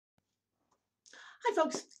Hi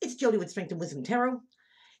folks, it's Jody with Strength and Wisdom Tarot,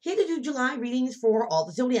 here to do July readings for all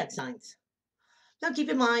the zodiac signs. Now keep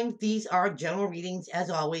in mind, these are general readings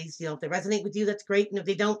as always. If they resonate with you, that's great. And if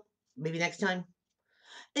they don't, maybe next time.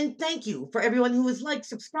 And thank you for everyone who has liked,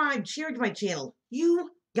 subscribed, shared my channel.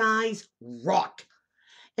 You guys rock.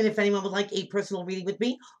 And if anyone would like a personal reading with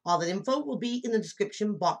me, all that info will be in the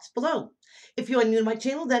description box below. If you are new to my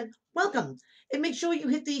channel, then welcome. And make sure you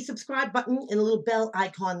hit the subscribe button and a little bell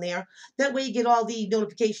icon there. That way you get all the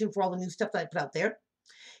notification for all the new stuff that I put out there.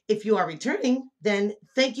 If you are returning, then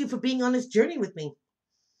thank you for being on this journey with me.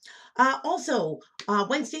 Also,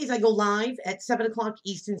 Wednesdays I go live at 7 o'clock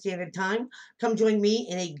Eastern Standard Time. Come join me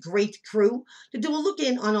and a great crew to do a look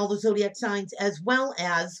in on all the zodiac signs as well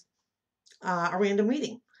as a random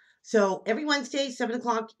reading. So every Wednesday, 7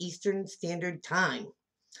 o'clock Eastern Standard Time.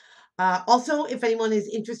 Also, if anyone is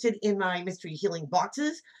interested in my mystery healing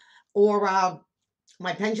boxes or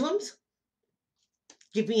my pendulums,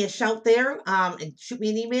 give me a shout there and shoot me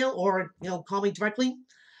an email or call me directly.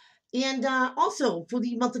 And also for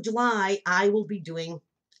the month of July, I will be doing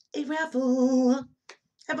a raffle.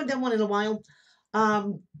 Haven't done one in a while. I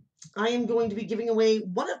am going to be giving away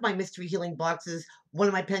one of my mystery healing boxes, one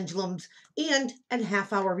of my pendulums, and a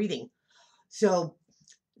half-hour reading. So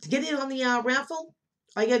to get in on the raffle,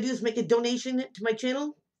 all you gotta do is make a donation to my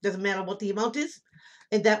channel. Doesn't matter what the amount is.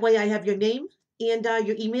 And that way I have your name and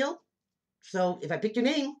your email. So if I pick your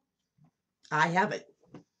name, I have it.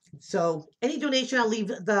 So any donation, I'll leave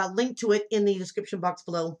the link to it in the description box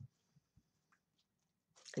below.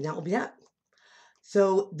 And that will be that.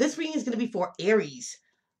 So this reading is going to be for Aries.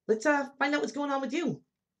 Let's find out what's going on with you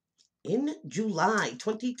in July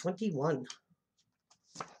 2021.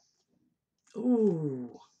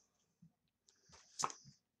 Ooh.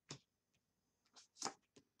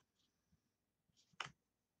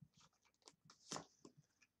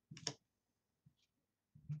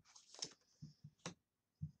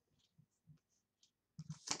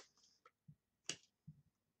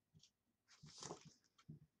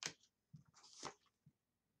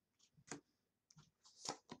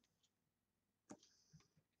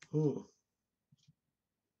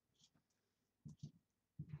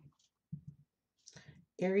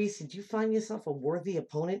 Aries, did you find yourself a worthy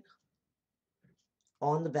opponent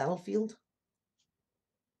on the battlefield?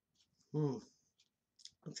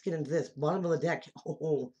 Let's get into this. Bottom of the deck.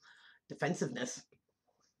 Oh, defensiveness.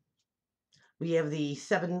 We have the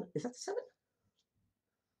 7. Is that the 7?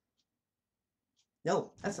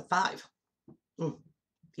 No, that's a 5.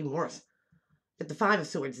 Even worse. Get the 5 of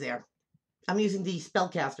Swords there. I'm using the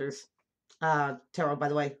Spellcasters tarot, by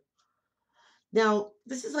the way. Now,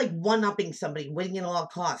 this is like one-upping somebody, winning at all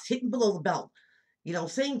costs, hitting below the belt.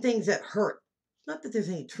 Saying things that hurt. Not that there's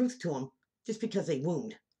any truth to them, just because they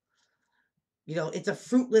wound. It's a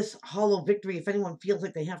fruitless, hollow victory if anyone feels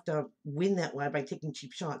like they have to win that way by taking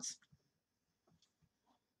cheap shots.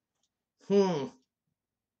 And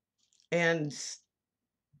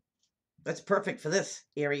that's perfect for this,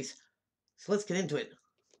 Aries. So let's get into it.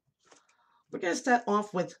 We're going to start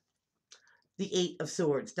off with the 8 of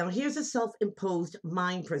Swords. Now, here's a self-imposed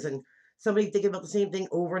mind prison. Somebody thinking about the same thing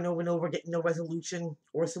over and over and over, getting no resolution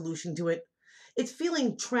or solution to it. It's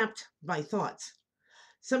feeling trapped by thoughts.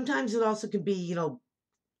 Sometimes it also can be,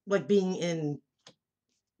 like being in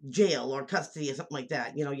jail or custody or something like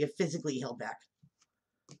that. You're physically held back.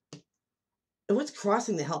 And what's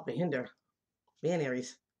crossing the help and hinder? Man,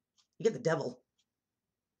 Aries, you get the devil.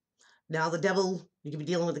 Now, the devil, you could be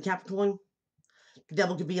dealing with the Capricorn. The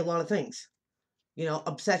devil could be a lot of things.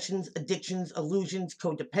 Obsessions, addictions, illusions,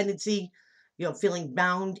 codependency, feeling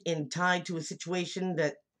bound and tied to a situation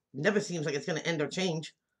that never seems like it's going to end or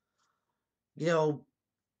change.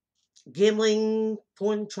 Gambling,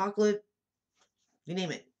 porn, chocolate, you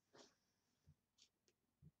name it.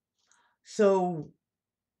 So,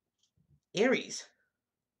 Aries.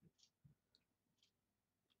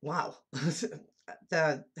 Wow.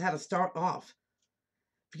 How to start off.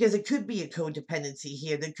 Because it could be a codependency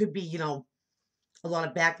here. There could be, a lot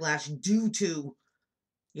of backlash due to,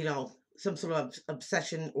 some sort of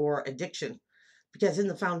obsession or addiction. Because in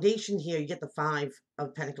the foundation here, you get the 5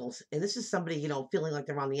 of Pentacles. And this is somebody, feeling like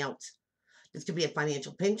they're on the outs. This could be a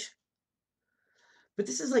financial pinch. But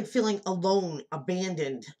this is like feeling alone,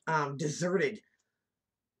 abandoned, deserted.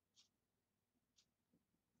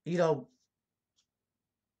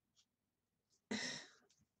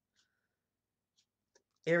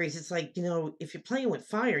 Aries, it's like, if you're playing with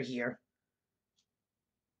fire here,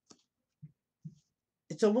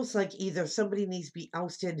 it's almost like either somebody needs to be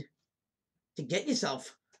ousted to get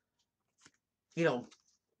yourself, your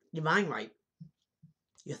mind right,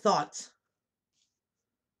 your thoughts,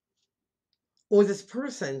 or this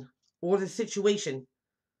person or this situation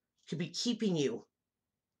could be keeping you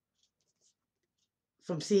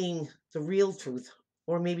from seeing the real truth,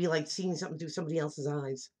 or maybe like seeing something through somebody else's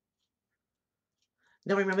eyes.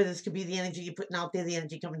 Now remember, this could be the energy you're putting out there, the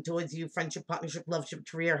energy coming towards you, friendship, partnership, loveship,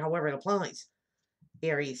 career, however it applies,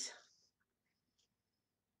 Aries.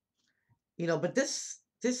 But this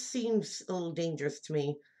seems a little dangerous to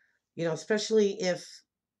me, especially if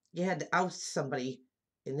you had to oust somebody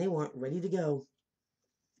and they weren't ready to go.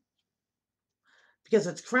 Because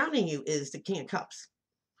what's crowning you is the King of Cups.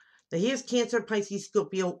 Now here's Cancer, Pisces,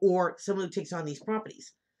 Scorpio, or someone who takes on these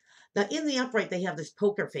properties. Now in the upright, they have this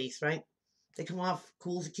poker face, right? They come off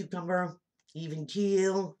cool as a cucumber, even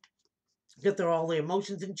keel, get all their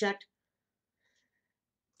emotions in check.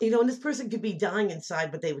 And this person could be dying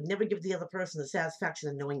inside, but they would never give the other person the satisfaction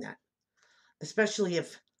of knowing that. Especially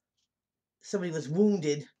if somebody was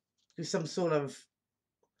wounded through some sort of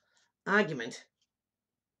argument,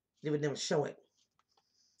 they would never show it.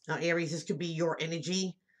 Now, Aries, this could be your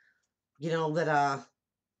energy, that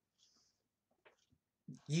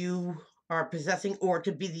you are possessing, or it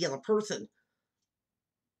could be the other person.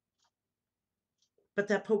 But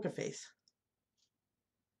that poker face,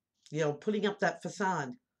 putting up that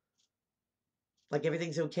facade, like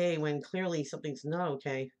everything's okay when clearly something's not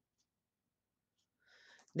okay.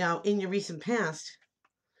 Now, in your recent past,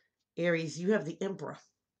 Aries, you have the Emperor.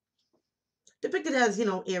 Depicted as,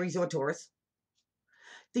 Aries or Taurus.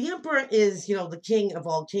 The Emperor is, the king of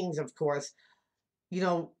all kings, of course. He's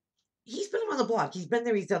been around the block. He's been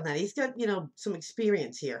there, he's done that. He's got, some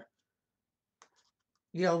experience here.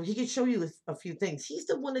 He can show you a few things. He's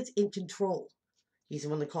the one that's in control. He's the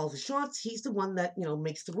one that calls the shots. He's the one that,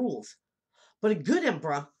 makes the rules. But a good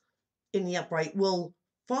emperor in the upright will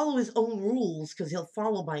follow his own rules because he'll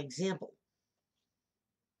follow by example.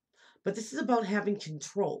 But this is about having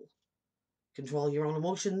control. Control your own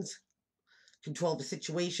emotions, control the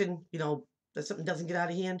situation, that something doesn't get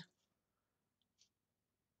out of hand.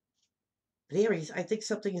 But Aries, I think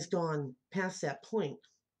something has gone past that point.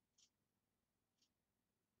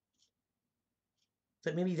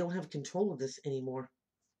 That maybe you don't have control of this anymore,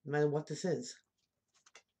 no matter what this is.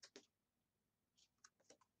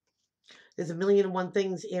 There's a million and one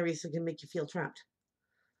things, Aries, that can make you feel trapped.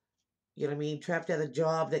 You know what I mean? Trapped at a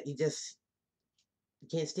job that you just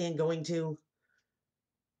can't stand going to.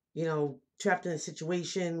 Trapped in a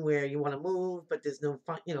situation where you want to move, but there's no,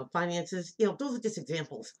 finances. Those are just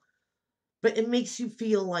examples. But it makes you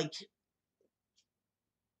feel like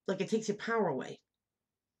it takes your power away.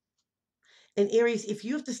 And Aries, if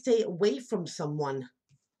you have to stay away from someone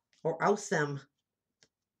or oust them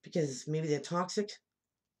because maybe they're toxic,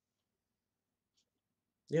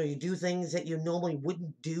 you do things that you normally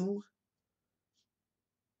wouldn't do,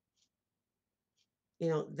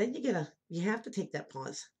 then you have to take that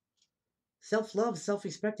pause. Self-love,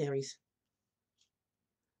 self-respect, Aries.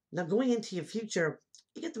 Now going into your future,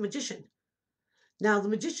 you get the Magician. Now the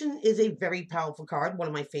Magician is a very powerful card, one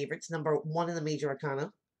of my favorites, number 1 in the major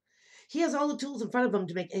arcana. He has all the tools in front of him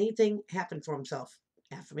to make anything happen for himself.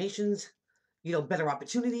 Affirmations, better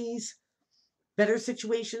opportunities, better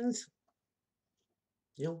situations,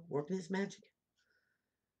 working his magic.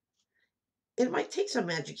 It might take some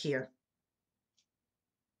magic here,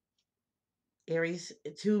 Aries,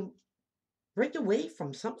 to break away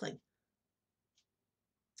from something.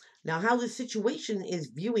 Now, how this situation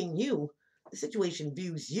is viewing you, the situation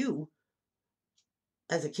views you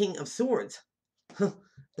as a King of Swords.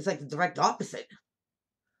 It's like the direct opposite.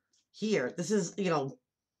 Here, this is, the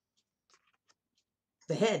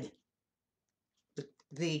head.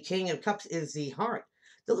 The King of Cups is the heart.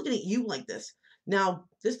 They're looking at you like this. Now,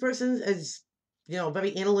 this person is,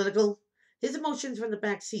 very analytical. His emotions are in the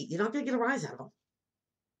back seat. You're not going to get a rise out of him.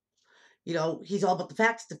 He's all about the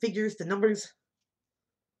facts, the figures, the numbers,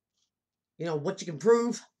 what you can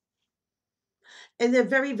prove. And they're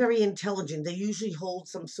very, very intelligent. They usually hold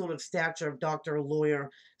some sort of stature of doctor, lawyer,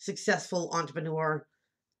 successful entrepreneur.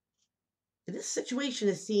 And this situation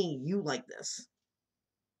is seeing you like this.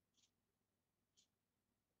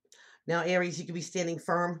 Now, Aries, you could be standing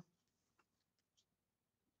firm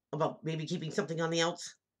about maybe keeping something on the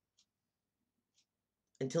outs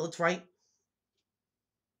until it's right.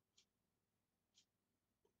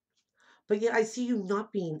 But yeah, I see you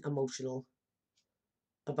not being emotional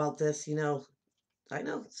about this. I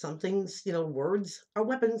know some things, words are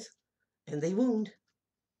weapons and they wound.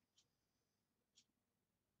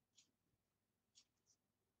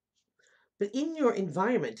 But in your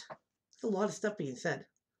environment, there's a lot of stuff being said.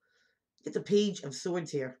 Get the Page of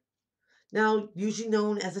Swords here. Now, usually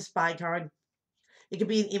known as a spy card. It could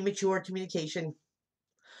be an immature communication.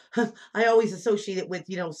 I always associate it with,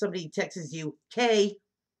 somebody texts you K,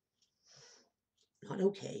 not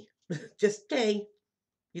okay, just K.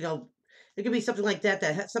 You know, it could be something like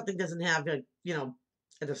that something doesn't have a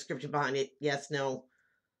description behind it. Yes, no,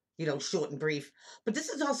 short and brief. But this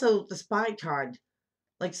is also the spy card.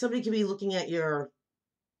 Like somebody could be looking at your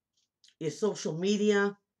social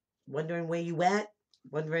media, wondering where you at,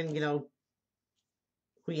 wondering, who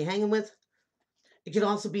you hanging with. It could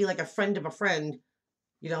also be like a friend of a friend,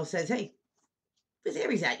 says, hey, where's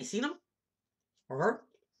Aries at? You seen him? Or her?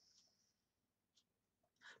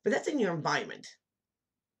 But that's in your environment.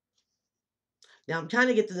 Now I'm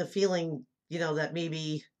kind of getting the feeling, that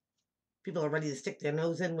maybe people are ready to stick their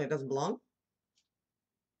nose in where it doesn't belong.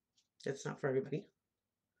 That's not for everybody.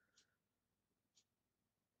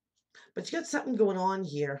 But you got something going on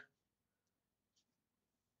here.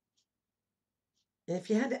 And if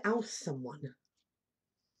you had to oust someone,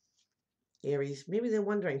 Aries, maybe they're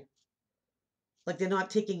wondering, like they're not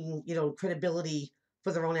taking, credibility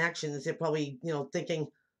for their own actions. They're probably, thinking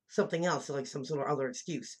something else, like some sort of other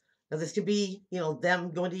excuse. Now, this could be,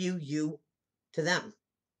 them going to you to them.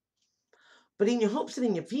 But in your hopes and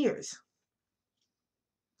in your fears,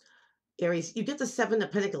 Aries, you get the Seven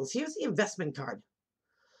of Pentacles. Here's the investment card.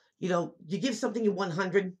 You give something you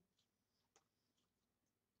 100,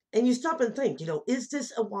 and you stop and think, is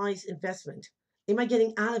this a wise investment? Am I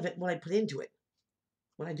getting out of it what I put into it?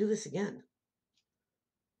 When I do this again?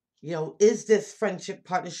 Is this friendship,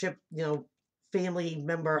 partnership, family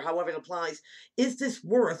member, however it applies, is this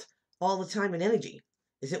worth all the time and energy?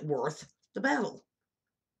 Is it worth the battle?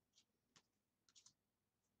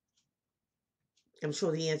 I'm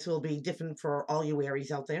sure the answer will be different for all you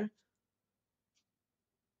Aries out there.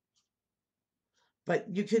 But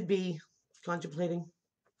you could be contemplating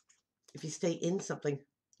if you stay in something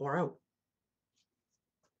or out.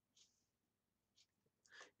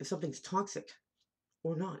 If something's toxic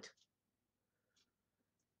or not.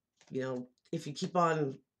 If you keep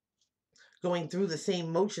on going through the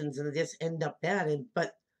same motions and just end up bad,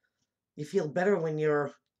 but you feel better when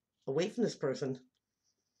you're away from this person.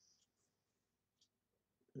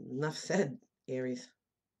 Enough said, Aries.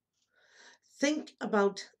 Think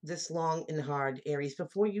about this long and hard, Aries,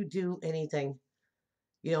 before you do anything.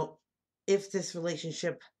 If this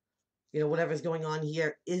relationship, whatever's going on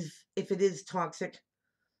here, if it is toxic,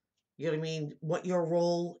 you know what I mean, what your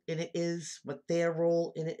role in it is, what their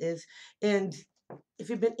role in it is. And if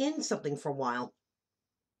you've been in something for a while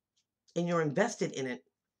and you're invested in it,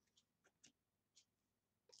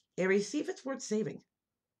 Aries, see if it's worth saving.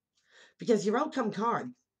 Because your outcome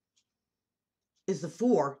card is the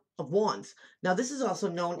Four of Wands. Now, this is also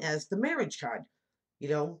known as the marriage card.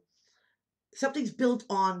 Something's built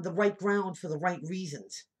on the right ground for the right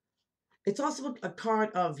reasons. It's also a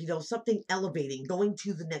card of, something elevating, going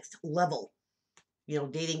to the next level.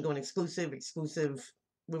 Dating, going exclusive,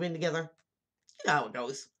 moving together. You know how it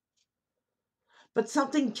goes. But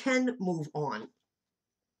something can move on.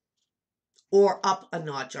 Or up a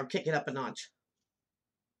notch, or kick it up a notch.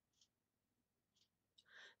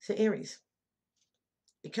 So, Aries,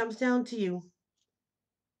 it comes down to you,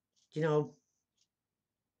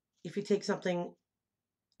 if you take something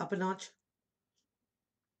up a notch,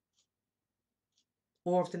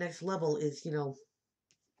 or if the next level is,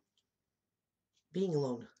 being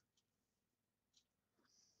alone.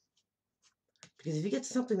 Because if you get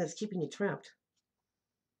something that's keeping you trapped,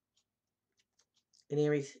 in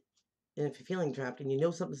Aries, and if you're feeling trapped and you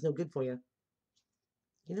know something's no good for you,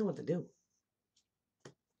 you know what to do.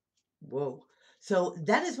 Whoa. So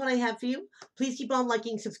that is what I have for you. Please keep on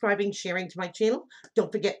liking, subscribing, sharing to my channel.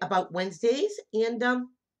 Don't forget about Wednesdays, and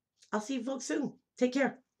I'll see you folks soon. Take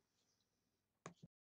care.